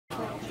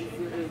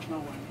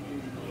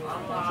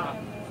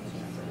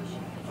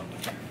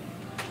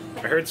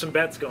I heard some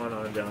bets going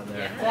on down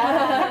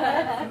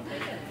there.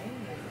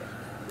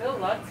 Good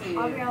luck to you.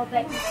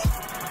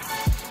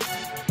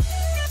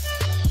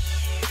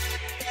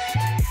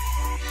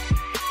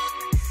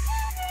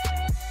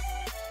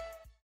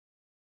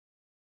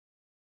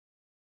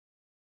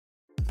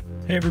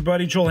 Hey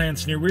everybody, Joel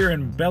Hansen here. We're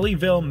in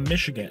Belleville,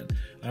 Michigan.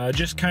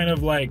 Just kind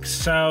of like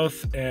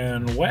south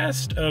and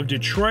west of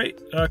Detroit,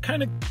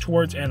 kind of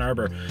towards Ann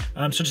Arbor.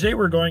 So today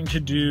we're going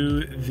to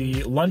do the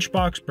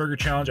Lunchbox Burger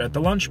Challenge at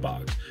the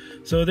Lunchbox.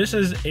 So this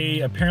is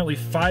a apparently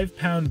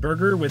 5-pound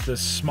burger with a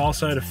small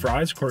side of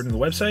fries, according to the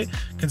website,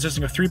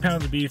 consisting of 3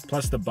 pounds of beef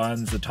plus the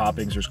buns, the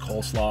toppings, there's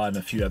coleslaw, and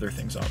a few other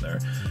things on there.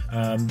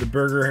 The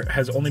burger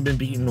has only been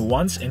beaten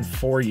once in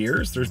 4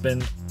 years. There's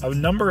been a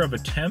number of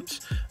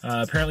attempts,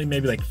 apparently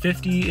maybe like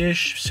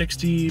 50-ish,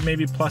 60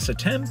 maybe plus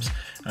attempts,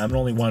 and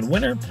only one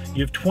winner.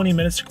 You have 20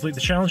 minutes to complete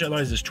the challenge,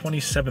 otherwise it's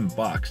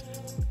 $27.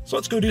 So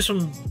let's go do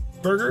some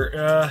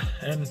burger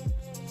and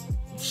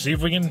see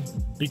if we can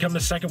become the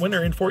second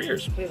winner in 4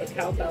 years. We have a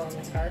cowbell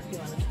in the car if you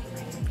want us to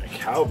ring. A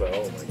cowbell?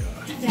 Oh my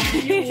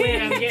gosh. You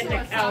win, I'm getting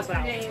a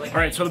cowbell.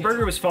 Alright, so the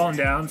burger was falling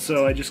down,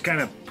 so I just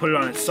kind of put it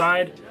on its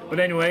side. But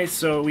anyway,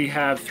 so we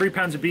have 3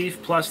 pounds of beef,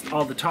 plus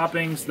all the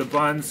toppings, the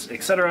buns,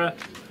 etc.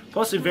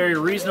 Plus a very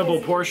reasonable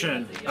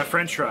portion of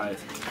French fries.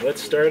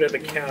 Let's start at the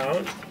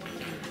count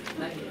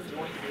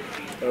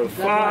of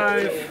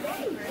 5,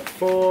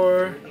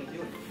 4,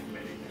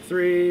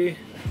 3,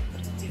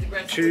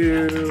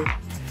 2,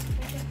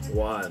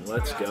 1.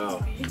 Let's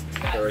go.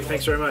 All right,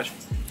 thanks very much.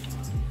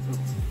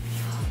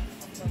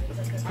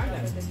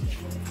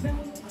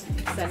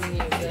 Sending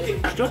you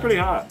good, Still pretty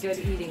hot. good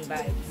eating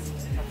bites.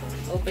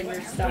 Open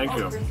your stuff. Thank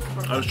you.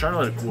 I was trying to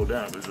let it cool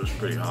down because it was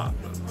pretty hot.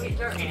 But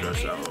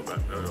adjust that a little bit.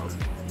 There we go.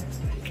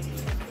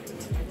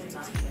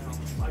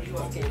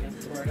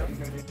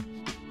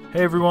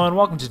 Hey everyone,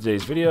 welcome to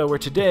today's video, where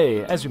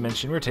today, as we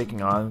mentioned, we're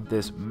taking on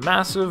this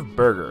massive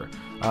burger.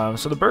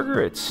 So the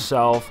burger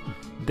itself,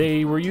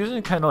 they were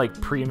using kind of like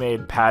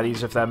pre-made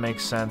patties, if that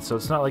makes sense. So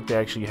it's not like they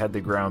actually had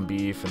the ground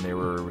beef and they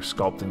were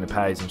sculpting the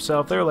patties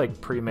themselves. They were like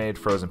pre-made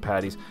frozen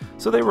patties,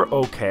 so they were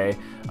okay.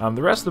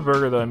 The rest of the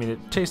burger, though, I mean,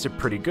 it tasted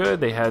pretty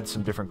good. They had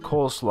some different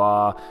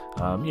coleslaw.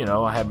 You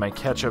know, I had my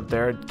ketchup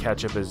there.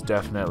 Ketchup is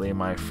definitely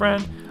my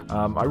friend.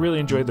 I really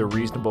enjoyed the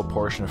reasonable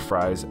portion of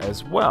fries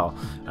as well.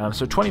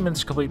 So 20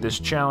 minutes to complete this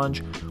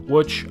challenge,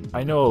 which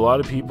I know a lot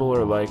of people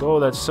are like, oh,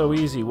 that's so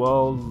easy.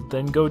 Well,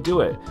 then go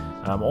do it.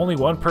 Only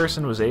one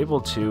person was able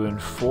to in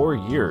 4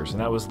 years,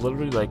 and that was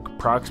literally like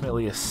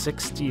approximately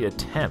 60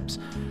 attempts.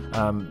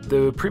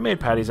 The pre-made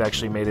patties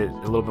actually made it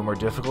a little bit more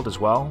difficult as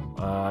well.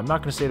 I'm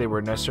not going to say they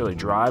were necessarily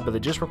dry, but they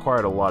just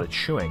required a lot of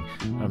chewing.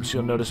 So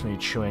you'll notice me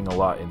chewing a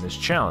lot in this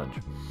challenge.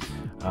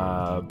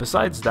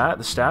 Besides that,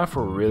 the staff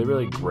were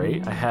really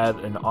great. I had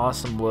an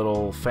awesome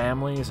little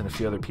families and a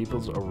few other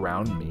people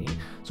around me.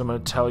 So I'm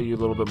going to tell you a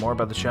little bit more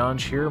about the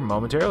challenge here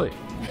momentarily.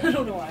 I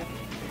don't know why.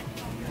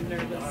 I'm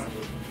nervous.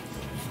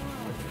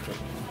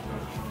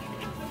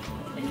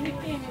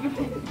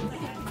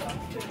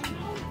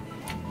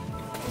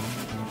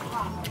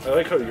 I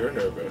like how you're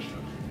nervous.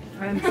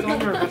 I'm so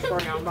nervous for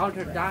now. I'm about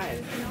to die.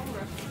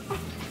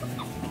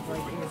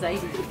 Like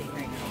anxiety eating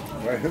right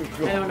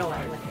now. I don't know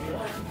why.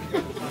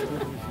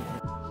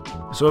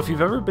 So if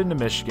you've ever been to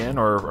Michigan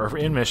or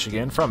in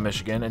Michigan, from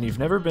Michigan, and you've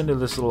never been to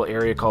this little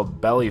area called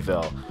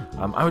Belleville,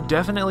 I would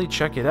definitely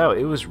check it out.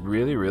 It was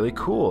really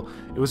cool.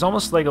 It was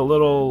almost like a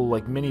little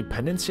like mini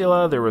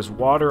peninsula. There was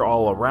water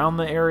all around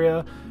the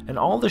area, and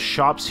all the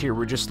shops here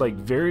were just like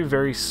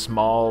very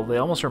small. They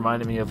almost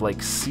reminded me of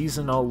like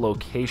seasonal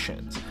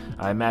locations.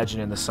 I imagine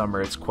in the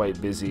summer it's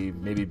quite busy.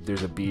 Maybe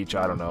there's a beach,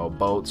 I don't know,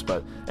 boats.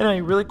 But anyway,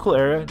 really cool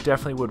area.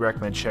 Definitely would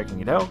recommend checking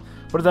it out.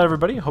 But with that,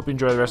 everybody, hope you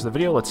enjoy the rest of the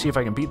video. Let's see if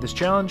I can beat this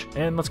challenge,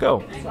 and let's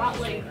go.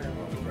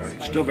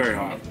 Still very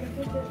hot.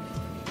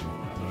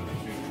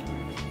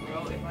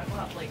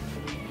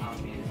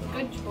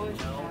 Good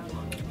choice.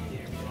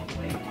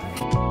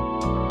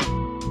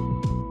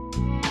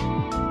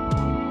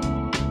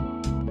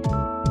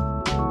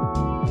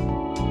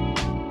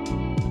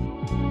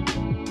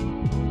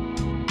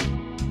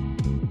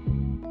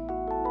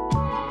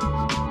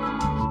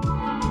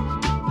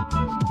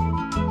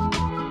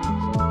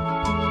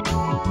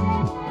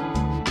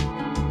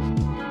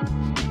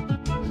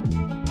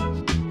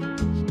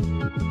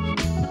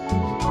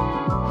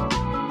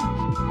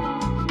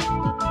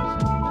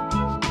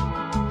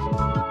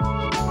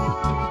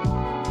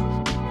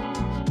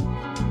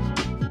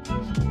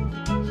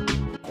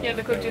 Yeah,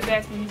 the cook just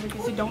asked me, he's like,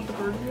 is he done with the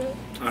burger yet?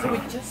 So we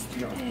just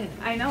did.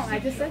 I know, I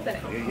just said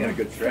that. You had a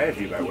good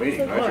strategy by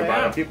waiting. A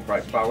lot of people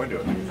probably bow into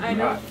it. I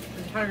know.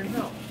 It's hard to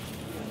know.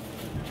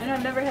 I know,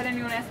 I've never had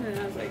anyone ask me that,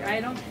 and I was like, I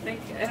don't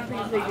think it's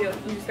a big deal.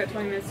 You just got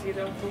 20 minutes to get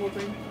out the whole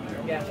thing.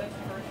 Yeah.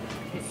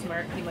 He's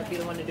smart. He might be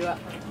the one to do it.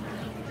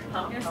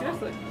 Yeah,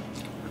 seriously.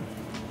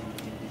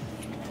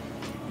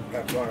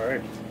 That's all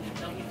right.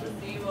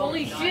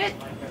 Holy shit!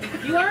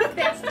 You are a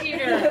fast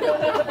eater!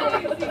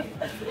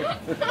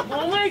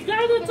 Oh my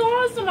god, that's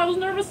awesome! I was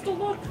nervous to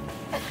look.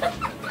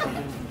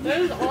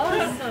 That is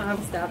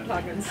awesome. Stop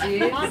talking. See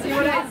what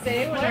I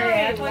say when I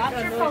act like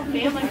a little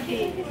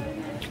family.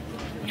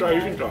 Sorry,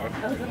 you can talk.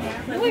 Oh,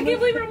 I can't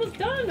believe we're almost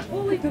done.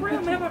 Holy crap,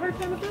 I'm having a hard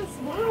time with this.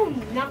 Wow,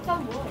 knock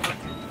on wood.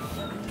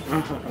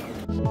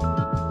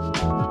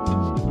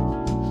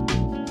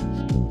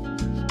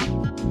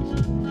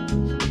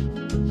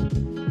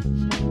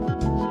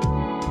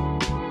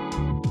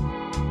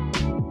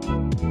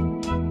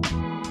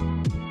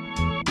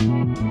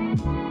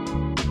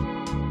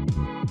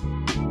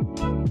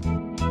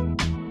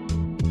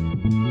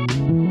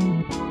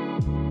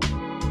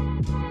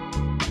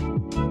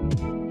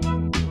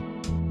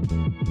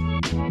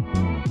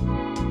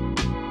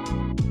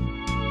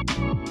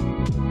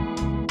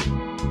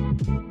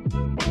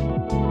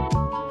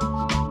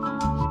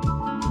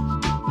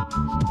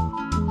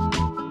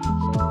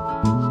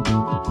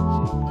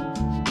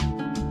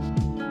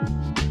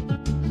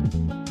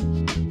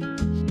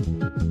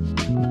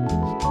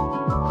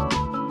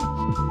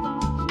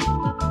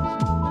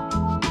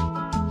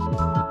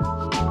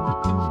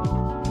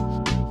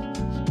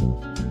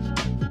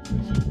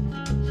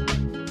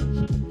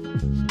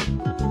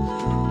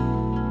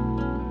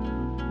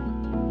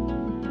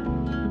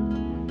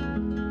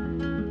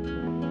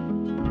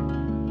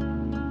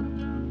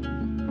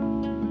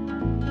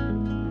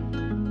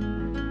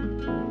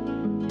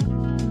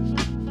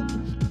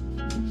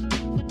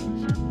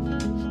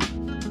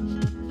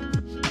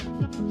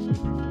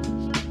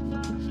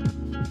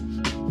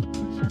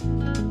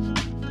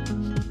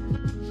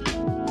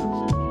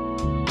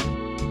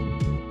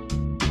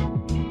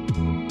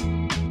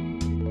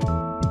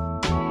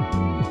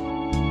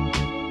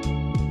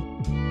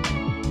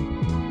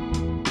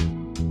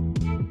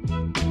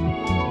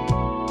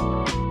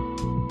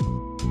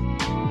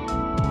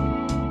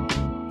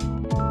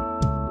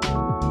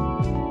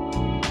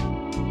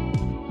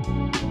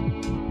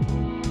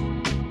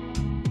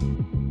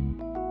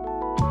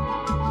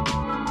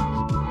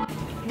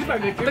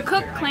 The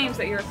cook claims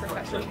that you're a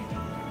professional.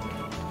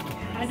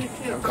 I do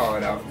too. I'm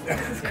calling out.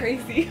 This is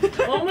crazy.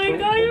 Oh my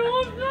god, you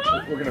love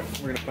that? We're gonna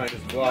find his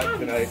vlog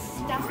tonight.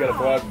 He's got a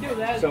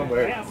vlog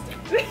somewhere.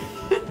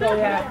 Oh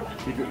yeah.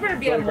 He You better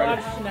be on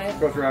watch tonight.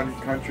 goes around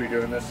the country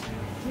doing this.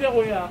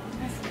 Oh yeah.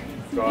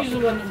 It's awesome. He's the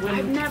one that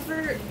I've wins.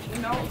 never,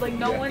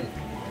 no Yeah. one.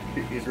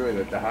 He's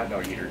really the hot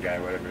dog eater guy,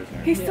 whatever his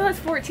name. He still has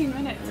 14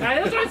 minutes.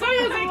 That's what I saw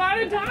you. It's a lot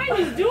of time.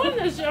 He's doing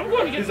this shit. I'm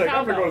going to get He's the like,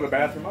 I'm gonna go to cowbell. the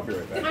bathroom. I'll be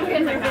right back. I'm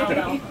getting the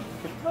cowbell.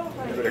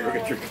 You better go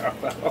get your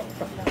cowbell.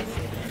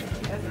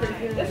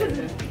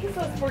 He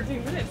still has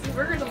 14 minutes. The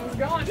burger's almost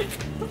gone.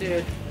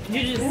 Dude,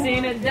 you just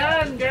seen it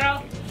done,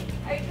 girl.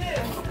 I did.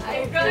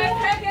 I'm gonna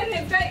heck it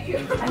and bet you.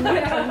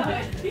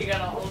 You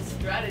got a whole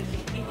strategy.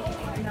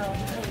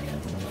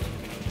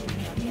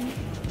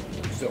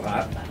 Still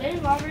hot? Hey,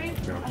 Marguerite.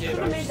 I should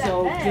have made that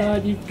So bed.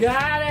 good. You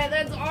got it.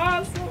 That's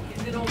awesome.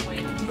 Is it on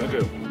wing? Thank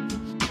you.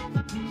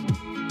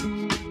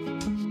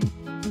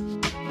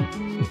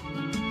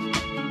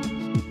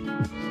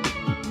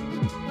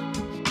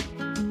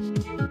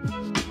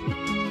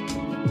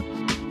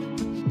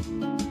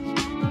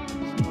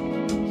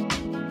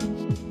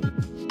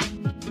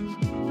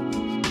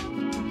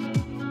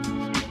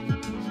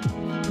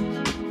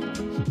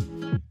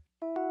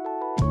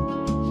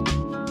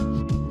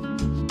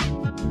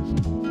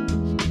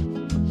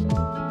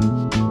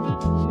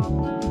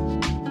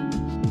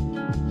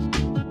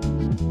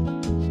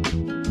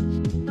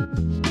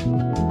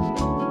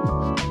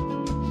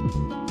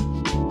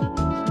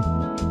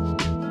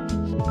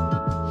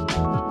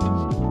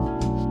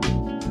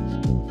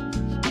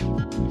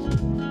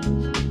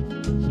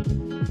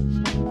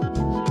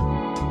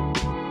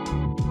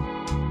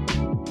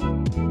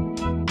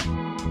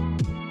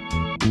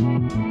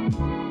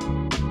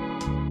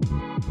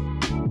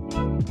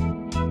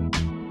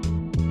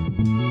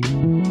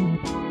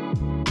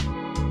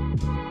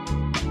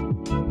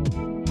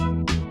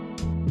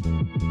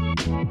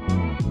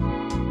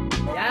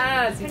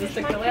 Yes, you just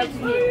took the left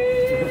one.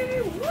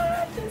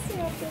 What just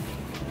happened?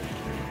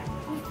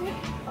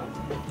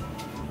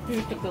 You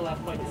just took the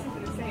left one.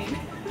 Insane.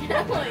 You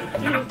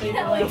just took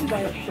the left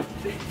one.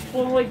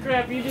 Holy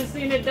crap, you just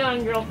seen it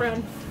done,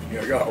 girlfriend. You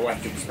gotta go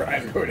watch these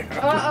fries go down.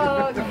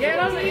 Uh-oh, get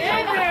them in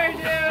there,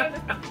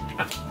 dude.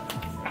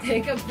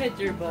 Take a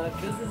picture, book.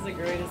 This is the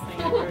greatest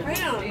thing I've ever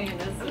seen.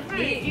 This is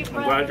neat.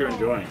 I'm glad you're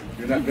enjoying.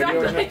 Do that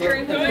video in that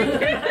You're book? enjoying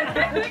it.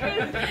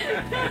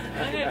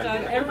 I'm gonna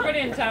talk. Everybody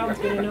in town's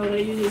gonna know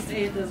that you just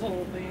ate this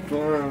whole thing.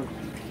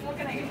 What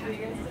can I get for you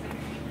guys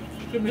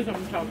today? Give me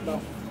something to talk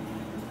about.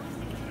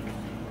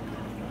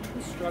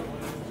 I'm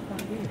struggling.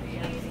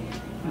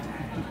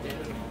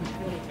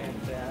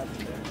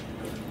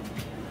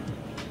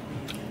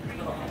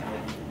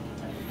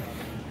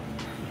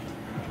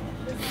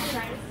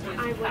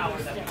 I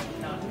was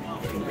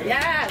just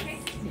Yes!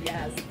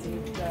 Yes,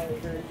 deep dive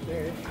for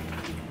sure.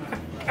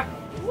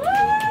 Woo!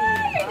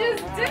 You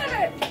just did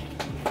it!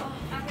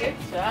 Good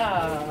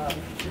job.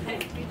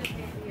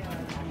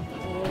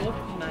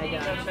 Oh my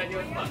god.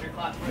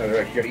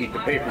 gotta eat the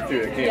paper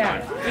too that came Yeah.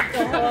 on. Eat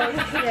the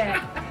whole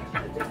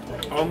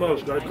shit.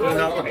 Almost. Gotta clean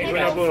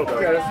up a little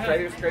bit.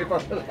 Gotta scrape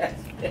off the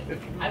last bit.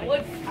 I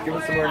would. Give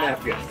him some more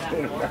napkins.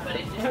 But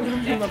it just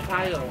I'm a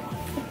pile.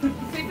 So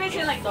we finished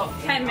in like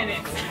 10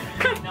 minutes.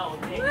 no.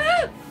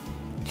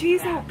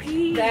 Jeez, oh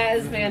Pete. That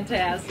is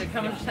fantastic.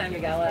 How much time you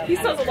got left? He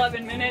still has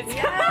 11 minutes.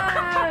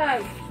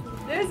 Yes!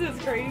 This is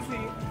crazy.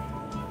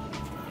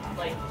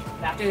 Like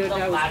that's Dude, the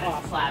that was loudest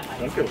awesome. clap I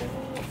Thank you.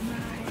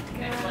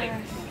 It's like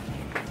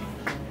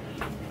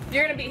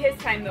You're gonna beat his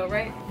time though,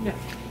 right? No.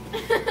 I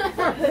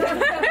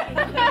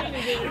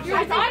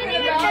didn't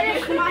even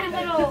finish my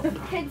little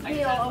kids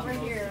meal over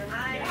here.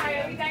 Alright,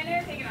 are we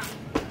diner? Take it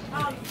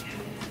out.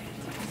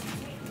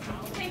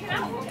 Take it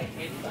out. Okay.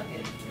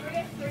 We're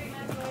getting 30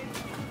 minutes away.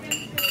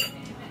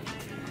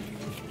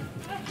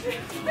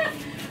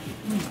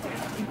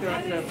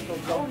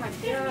 Oh my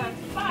god.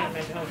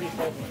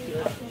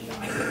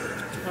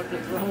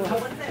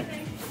 What's that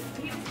thing?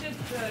 He's just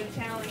the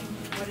challenge.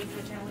 What is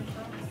the challenge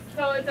though?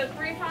 So it's a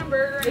 3-pound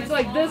burger. and It's a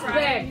like small this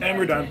fry. big. And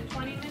we're done.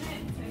 20 minutes.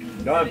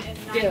 And Done. in 9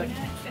 Dude. minutes.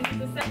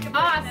 And the second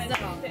Awesome.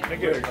 one is-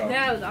 Thank you.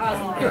 That was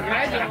awesome.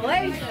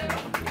 Congratulations.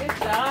 Good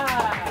job.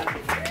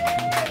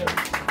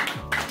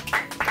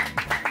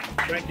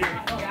 Thank you.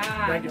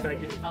 God. Thank you.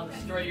 Thank you. I'll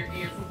destroy your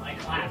ears with my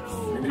claps.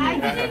 I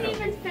didn't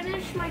even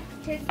finish my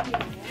kids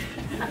meal.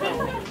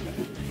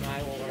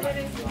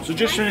 So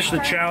just finished the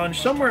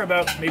challenge, somewhere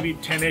about maybe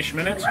 10-ish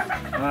minutes.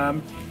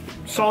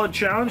 Solid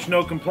challenge,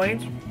 no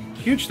complaints.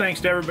 Huge thanks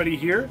to everybody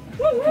here.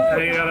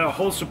 I got a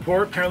whole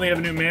support. Apparently I have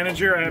a new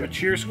manager. I have a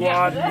cheer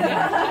squad.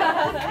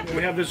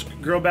 We have this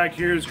girl back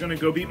here who's going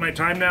to go beat my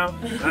time now.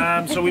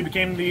 So we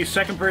became the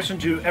second person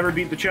to ever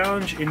beat the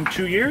challenge in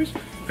 2 years.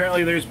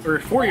 Apparently or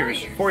 4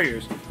 years. 4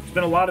 years. It's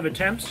been a lot of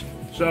attempts.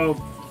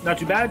 So not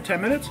too bad,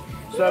 10 minutes.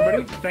 So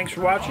everybody, thanks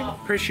for watching.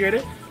 Appreciate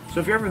it. So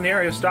if you're ever in the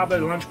area, stop by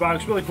the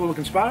Lunchbox. Really cool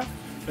looking spot.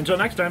 Until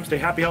next time, stay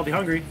happy, healthy,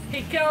 hungry,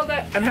 He killed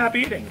it. and happy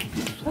eating.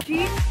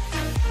 Jeez.